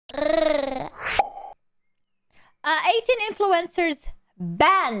18 influencers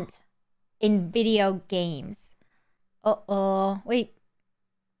banned in video games. Uh-oh. Wait.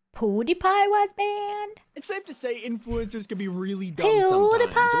 PewDiePie was banned? It's safe to say influencers can be really dumb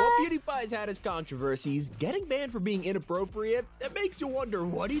sometimes. So while PewDiePie's had his controversies, getting banned for being inappropriate, it makes you wonder,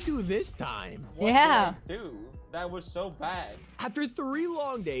 what did he do this time? What did I do? That was so bad. After 3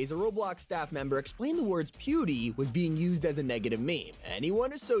 long days, a Roblox staff member explained the words "pewdie" was being used as a negative meme.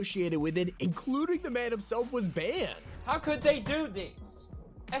 Anyone associated with it, including the man himself, was banned. How could they do this?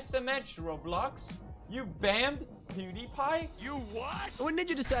 SMH Roblox, you banned PewDiePie? You what? When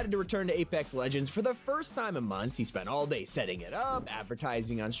Ninja decided to return to Apex Legends for the first time in months, he spent all day setting it up,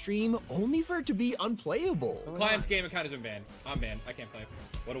 advertising on stream, only for it to be unplayable. Client's game account has been banned. I'm banned. I can't play.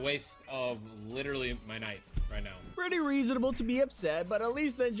 What a waste of literally my night right now. Pretty reasonable to be upset, but at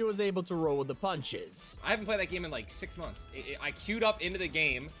least Ninja was able to roll with the punches. I haven't played that game in like 6 months. I queued up into the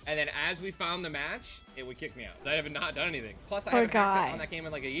game, and then as we found the match, it would kick me out. I have not done anything. Plus, I haven't on that game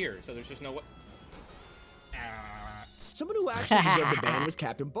in like a year, so there's just no way. Someone who actually deserved the ban was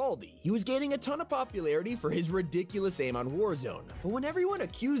Captain Baldy. He was gaining a ton of popularity for his ridiculous aim on Warzone. But when everyone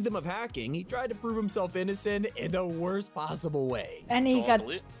accused him of hacking, he tried to prove himself innocent in the worst possible way. And he got...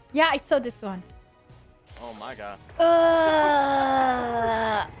 Yeah, I saw this one. Oh my god.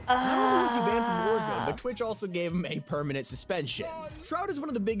 Not only was he banned from Warzone, but Twitch also gave him a permanent suspension. Shroud is one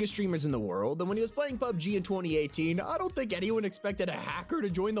of the biggest streamers in the world, and when he was playing PUBG in 2018, I don't think anyone expected a hacker to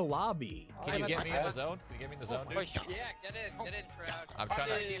join the lobby. Can you get me in the zone? Can you get me in the zone, dude? Yeah, get in, Shroud. I'm trying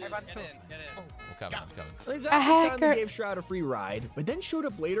to... Get in. I'm coming. His hacker gave Shroud a free ride, but then showed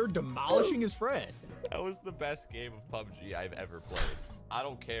up later demolishing his friend. That was the best game of PUBG I've ever played. I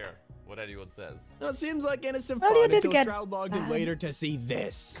don't care what anyone says. Now, it seems like innocent fun until Shroud logged in later to see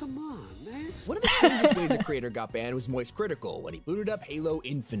this. Come on, man. One of the strangest ways a creator got banned was Moist Critical when he booted up Halo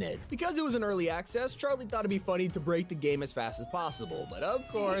Infinite. Because it was in early access, Charlie thought it'd be funny to break the game as fast as possible, but of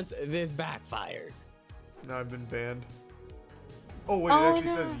course, this backfired. Now I've been banned. Oh wait, it actually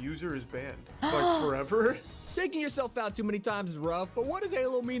says user is banned. Like forever? Taking yourself out too many times is rough, but what does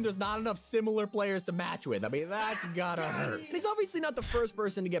Halo mean there's not enough similar players to match with? I mean, that's gotta hurt. And he's obviously not the first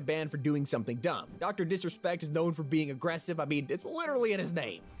person to get banned for doing something dumb. Dr. Disrespect is known for being aggressive. I mean, it's literally in his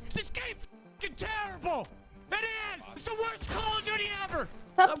name. This game's f***ing terrible! It is! It's the worst Call of Duty ever!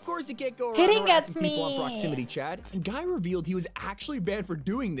 Of course, you can't go around harassing people on proximity chat. And Guy revealed he was actually banned for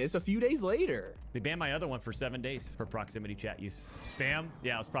doing this a few days later. They banned my other one for 7 days for proximity chat use. Spam?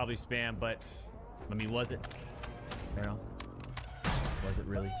 Yeah, it was probably spam, but I mean, was it? You know? Was it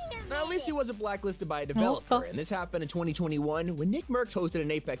really? Now, at least he wasn't blacklisted by a developer, and this happened in 2021 when Nick Merckx hosted an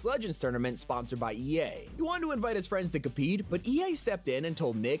Apex Legends tournament sponsored by EA. He wanted to invite his friends to compete, but EA stepped in and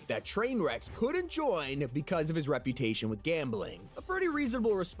told Nick that Trainwrecks couldn't join because of his reputation with gambling. A pretty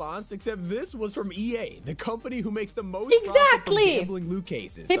reasonable response, except this was from EA, the company who makes the most profit from gambling loot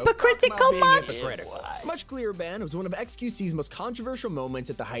cases. Hypocritical much? Much clearer ban was one of XQC's most controversial moments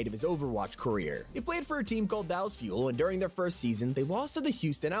at the height of his Overwatch career. He played for a team called Dallas Fuel, and during their first season, they lost to the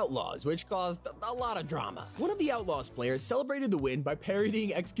Houston Outlaws, which caused a lot of drama. One of the Outlaws players celebrated the win by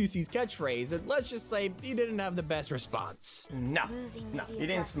parodying XQC's catchphrase, and let's just say he didn't have the best response. No, you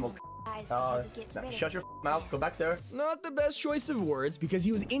didn't smoke. No, shut your mouth, go back there. Not the best choice of words, because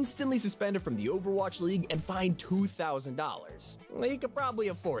he was instantly suspended from the Overwatch League and fined $2,000. Well, he could probably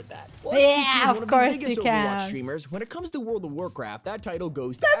afford that. Well, XQC is one of the biggest Overwatch streamers. When it comes to World of Warcraft, that title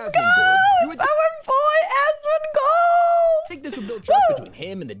goes to Asmongold. Our boy Asmongold! I think this would build trust between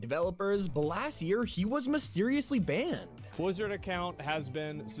him and the developers, but last year, he was mysteriously banned. Blizzard account has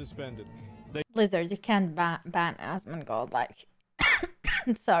been suspended. Blizzard, you can't ban Asmongold, like...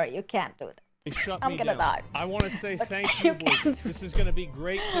 Sorry, you can't do that. I'm gonna die. I want to say thank you, Blizzard. This is gonna be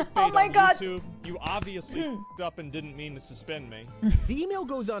great clickbait on YouTube. You obviously f***ed up and didn't mean to suspend me. The email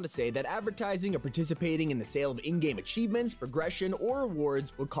goes on to say that advertising or participating in the sale of in-game achievements, progression, or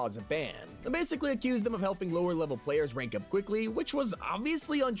rewards would cause a ban. They basically accused them of helping lower-level players rank up quickly, which was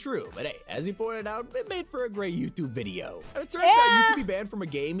obviously untrue. But hey, as he pointed out, it made for a great YouTube video. And it turns out you can be banned from a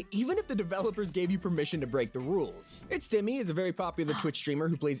game even if the developers gave you permission to break the rules. It's Timmy, is a very popular Twitch streamer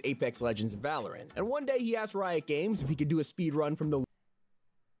who plays Apex Legends and Valorant. And one day he asked Riot Games if he could do a speed run from the...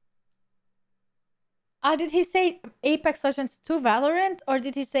 Did he say Apex Legends to Valorant, or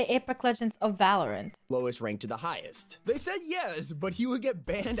did he say Apex Legends of Valorant? Lowest rank to the highest. They said yes, but he would get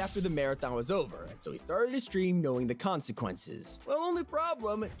banned after the marathon was over, and so he started his stream knowing the consequences. Well, only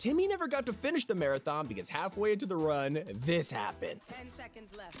problem, Timmy never got to finish the marathon because halfway into the run, this happened. 10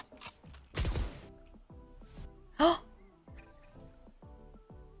 seconds left.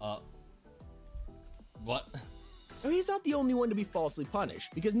 What? Now, he's not the only one to be falsely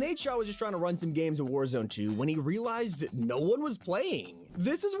punished, because Nadeshot was just trying to run some games of Warzone 2 when he realized no one was playing.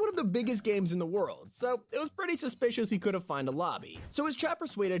 This is one of the biggest games in the world, so it was pretty suspicious he couldn't find a lobby. So his chat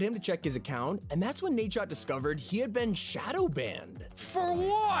persuaded him to check his account, and that's when Nadeshot discovered he had been shadow banned. For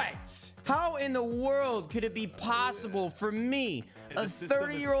what? How in the world could it be possible for me, a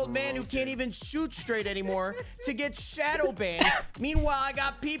 30-year-old man who can't even shoot straight anymore, to get shadow banned? Meanwhile, I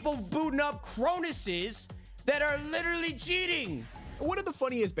got people booting up Cronuses that are literally cheating. One of the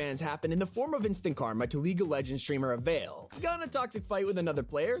funniest bans happened in the form of instant karma to League of Legends streamer Avail. He got in a toxic fight with another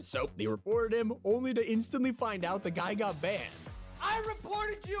player, so they reported him, only to instantly find out the guy got banned. I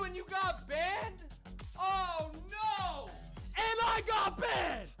reported you and you got banned? Oh no! And I got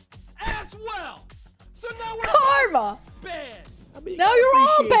banned as well! So now we're karma! Banned! I mean, now you're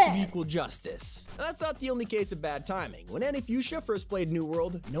all banned! Some equal justice. Now, that's not the only case of bad timing. When Annie Fuchsia first played New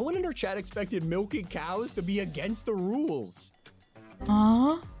World, no one in her chat expected milking cows to be against the rules.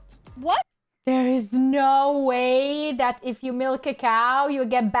 What? There is no way that if you milk a cow, you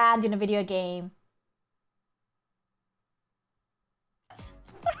get banned in a video game.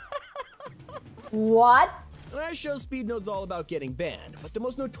 What? Last show, Speed knows all about getting banned, but the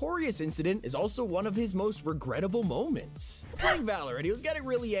most notorious incident is also one of his most regrettable moments. Playing Valorant, he was getting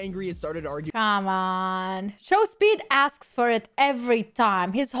really angry and started arguing. Come on. Show Speed asks for it every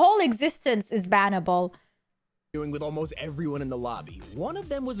time. His whole existence is bannable. With almost everyone in the lobby. One of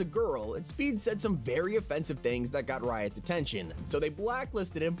them was a girl, and Speed said some very offensive things that got Riot's attention, so they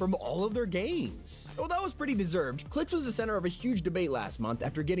blacklisted him from all of their games. Well, that was pretty deserved. Clix was the center of a huge debate last month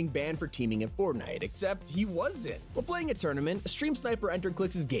after getting banned for teaming in Fortnite, except he wasn't. While playing a tournament, a stream sniper entered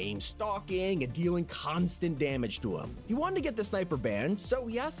Clix's game, stalking and dealing constant damage to him. He wanted to get the sniper banned, so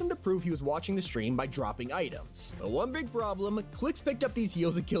he asked him to prove he was watching the stream by dropping items. But one big problem, Clix picked up these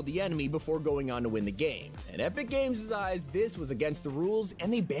heals and killed the enemy before going on to win the game. And Epic Games' eyes, this was against the rules,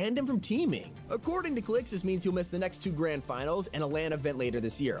 and they banned him from teaming. According to Clix, this means he'll miss the next 2 grand finals and a LAN event later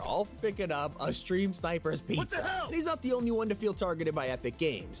this year, all for picking up a stream sniper's pizza. And he's not the only one to feel targeted by Epic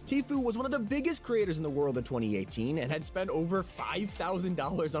Games. Tfue was one of the biggest creators in the world in 2018 and had spent over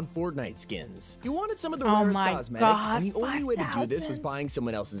 $5,000 on Fortnite skins. He wanted some of the rarest cosmetics, and the only way to do this was buying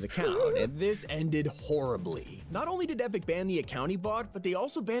someone else's account, and this ended horribly. Not only did Epic ban the account he bought, but they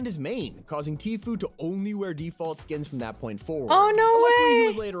also banned his main, causing Tfue to only wear default skins from that point forward. Oh, no Luckily, way! he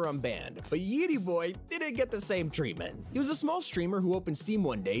was later unbanned, but Yeety Boy didn't get the same treatment. He was a small streamer who opened Steam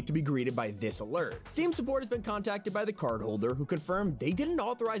one day to be greeted by this alert. Steam support has been contacted by the cardholder who confirmed they didn't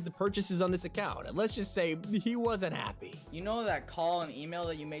authorize the purchases on this account, and let's just say he wasn't happy. You know that call and email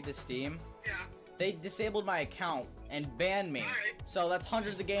that you made to Steam? Yeah. They disabled my account and banned me. So that's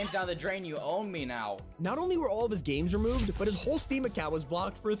hundreds of games down the drain. You own me now. Not only were all of his games removed, but his whole Steam account was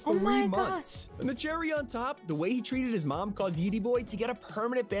blocked for 3 months. And the cherry on top, the way he treated his mom caused Yeety Boy to get a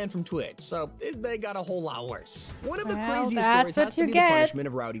permanent ban from Twitch. So his day got a whole lot worse. One of the craziest stories has to be the punishment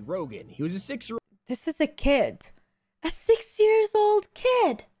of Rowdy Rogan. He was a 6-year-old. This is a kid. A 6-year-old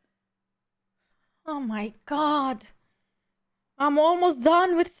kid. Oh my god. I'm almost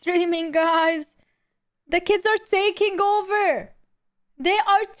done with streaming, guys. The kids are taking over. They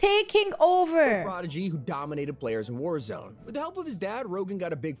are taking over. Prodigy who dominated players in Warzone. With the help of his dad, Rogan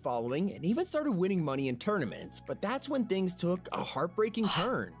got a big following and even started winning money in tournaments, but that's when things took a heartbreaking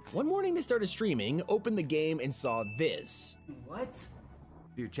turn. One morning they started streaming, opened the game, and saw this. What?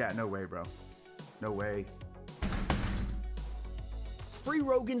 Dude, chat, no way, bro. No way. Free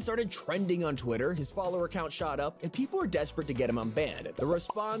Rogan started trending on Twitter, his follower count shot up, and people were desperate to get him unbanned. The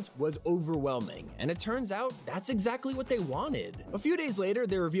response was overwhelming, and it turns out that's exactly what they wanted. A few days later,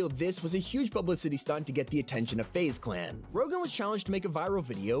 they revealed this was a huge publicity stunt to get the attention of FaZe Clan. Rogan was challenged to make a viral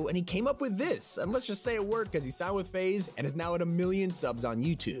video, and he came up with this, and let's just say it worked because he signed with FaZe and is now at 1 million subs on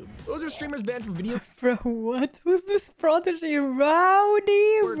YouTube. Those are streamers banned from video. Bro, what? Who's this prodigy?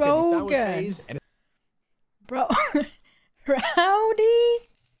 Rowdy Rogan. Bro. Rowdy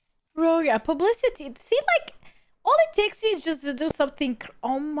Rogan. Publicity. See, like, all it takes is just to do something.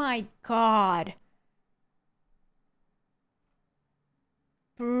 Oh my god.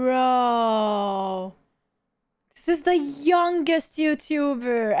 Bro. This is the youngest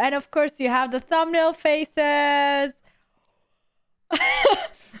YouTuber. And of course, you have the thumbnail faces.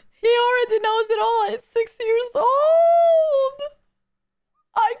 He already knows it all. It's 6 years old.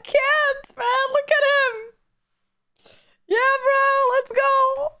 I can't, man. Look at him. Yeah, bro, let's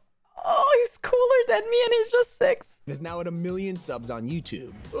go. Oh, he's cooler than me and he's just 6. Is now at 1 million subs on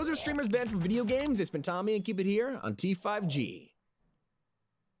YouTube. Those are streamers banned from video games. It's been Tommy and keep it here on T5G.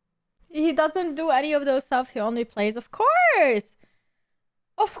 He doesn't do any of those stuff. He only plays, of course.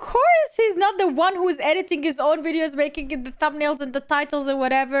 Of course, he's not the one who is editing his own videos, making it the thumbnails and the titles and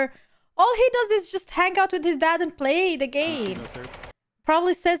whatever. All he does is just hang out with his dad and play the game.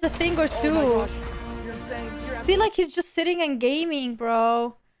 Probably says a thing or two. Oh my gosh. You're insane. See, like he's just sitting and gaming,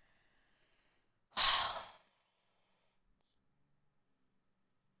 bro.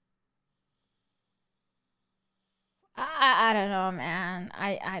 I don't know, man.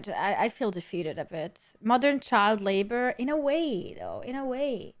 I feel defeated a bit. Modern child labor, in a way, though. In a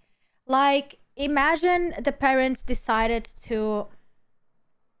way, like imagine the parents decided to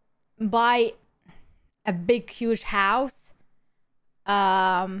buy a big, huge house.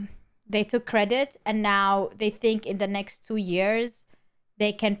 They took credit, and now they think in the next 2 years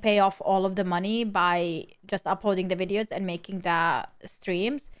they can pay off all of the money by just uploading the videos and making the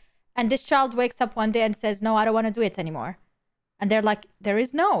streams. And this child wakes up one day and says, no, I don't want to do it anymore. And they're like, there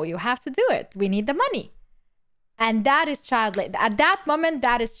is no, you have to do it. We need the money. And that is child labor. At that moment,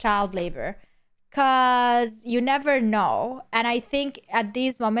 that is child labor. Because you never know. And I think at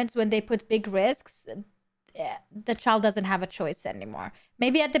these moments when they put big risks, the child doesn't have a choice anymore.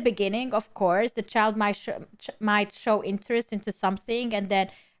 Maybe at the beginning, of course, the child might show interest into something and then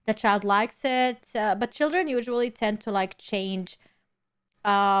the child likes it. But children usually tend to like change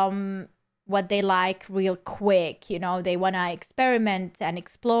what they like real quick. You know, they want to experiment and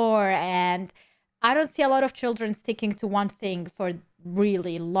explore, and I don't see a lot of children sticking to one thing for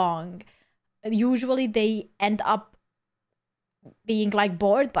really long. Usually they end up being like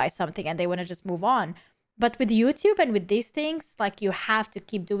bored by something and they want to just move on. But with YouTube and with these things, like you have to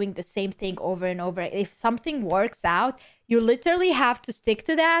keep doing the same thing over and over. If something works out, you literally have to stick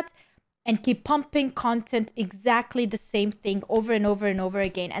to that and keep pumping content exactly the same thing over and over and over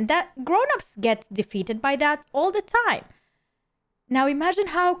again. And that grown-ups get defeated by that all the time. Now imagine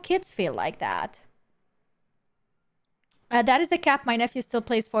how kids feel like that. That is a cap. My nephew still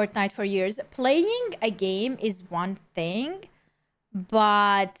plays Fortnite for years. Playing a game is one thing,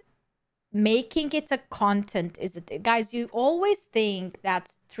 but making it a content is it. Guys, you always think that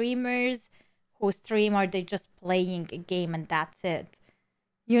streamers who stream are they just playing a game and that's it.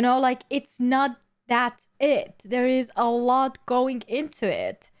 You know, like it's not that's it. There is a lot going into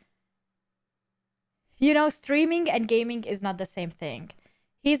it. You know, streaming and gaming is not the same thing.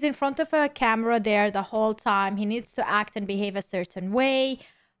 He's in front of a camera there the whole time. He needs to act and behave a certain way.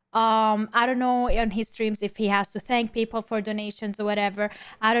 I don't know on his streams if he has to thank people for donations or whatever.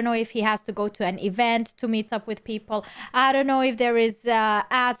 I don't know if he has to go to an event to meet up with people. I don't know if there is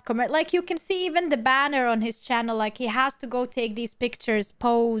ads, like you can see even the banner on his channel, like he has to go take these pictures,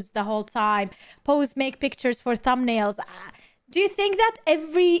 pose the whole time, make pictures for thumbnails. Do you think that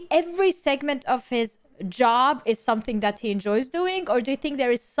every segment of his job is something that he enjoys doing, or do you think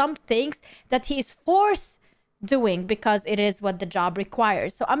there is some things that he is forced doing because it is what the job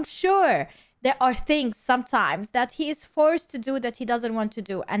requires? So I'm sure there are things sometimes that he is forced to do that he doesn't want to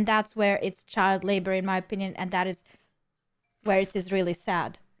do, and that's where it's child labor in my opinion, and that is where it is really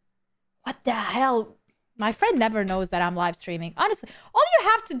sad. What the hell? My friend never knows that I'm live streaming. Honestly, all you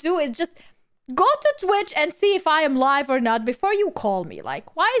have to do is just go to Twitch and see if I am live or not before you call me.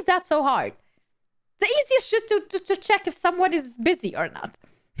 Like, why is that so hard? The easiest shit to check if someone is busy or not.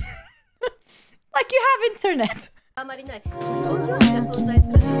 Like you have internet.